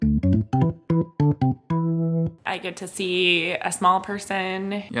I get to see a small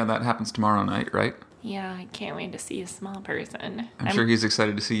person. Yeah, that happens tomorrow night, right? Yeah, I can't wait to see a small person. I'm sure he's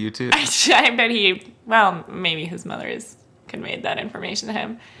excited to see you too. I bet maybe his mother has conveyed that information to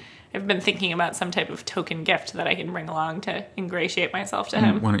him. I've been thinking about some type of token gift that I can bring along to ingratiate myself to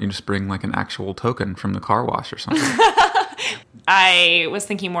him. Why don't you just bring like an actual token from the car wash or something? I was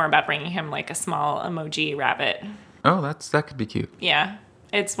thinking more about bringing him like a small emoji rabbit. Oh, that could be cute. Yeah,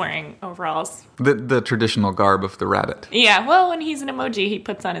 it's wearing overalls. The traditional garb of the rabbit. Yeah, well, when he's an emoji, he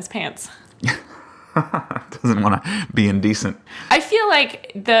puts on his pants. Doesn't want to be indecent. I feel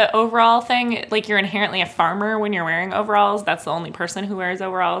like the overall thing, like you're inherently a farmer when you're wearing overalls. That's the only person who wears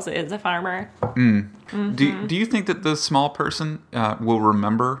overalls is a farmer. Mm. Do you think that the small person will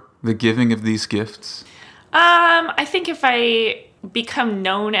remember the giving of these gifts? I think if I become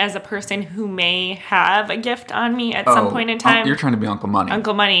known as a person who may have a gift on me at some point in time. You're trying to be Uncle Money.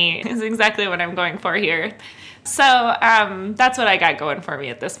 Uncle Money is exactly what I'm going for here. So that's what I got going for me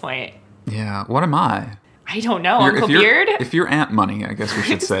at this point. Yeah, what am I? I don't know. Uncle Beard? If you're Aunt Money, I guess we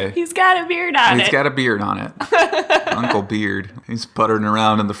should say. He's got a beard on it. He's got a beard on it. Uncle Beard. He's puttering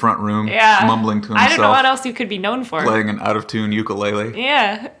around in the front room, mumbling to himself. I don't know what else you could be known for. Playing an out-of-tune ukulele.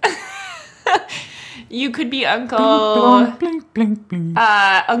 Yeah. You could be Uncle...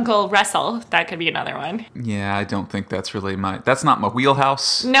 Uncle Russell. That could be another one. Yeah, I don't think that's really that's not my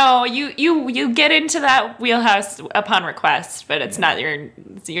wheelhouse. No, you get into that wheelhouse upon request, but it's not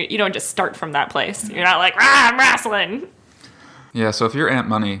you don't just start from that place. You're not like, I'm wrestling. Yeah, so if you're Aunt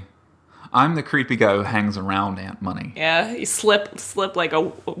Money, I'm the creepy guy who hangs around Aunt Money. Yeah, you slip like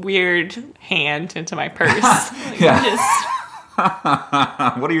a weird hand into my purse. Like, yeah.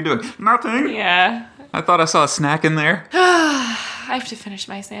 What are you doing? Nothing. Yeah. I thought I saw a snack in there. I have to finish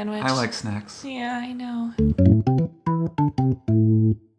my sandwich. I like snacks. Yeah, I know.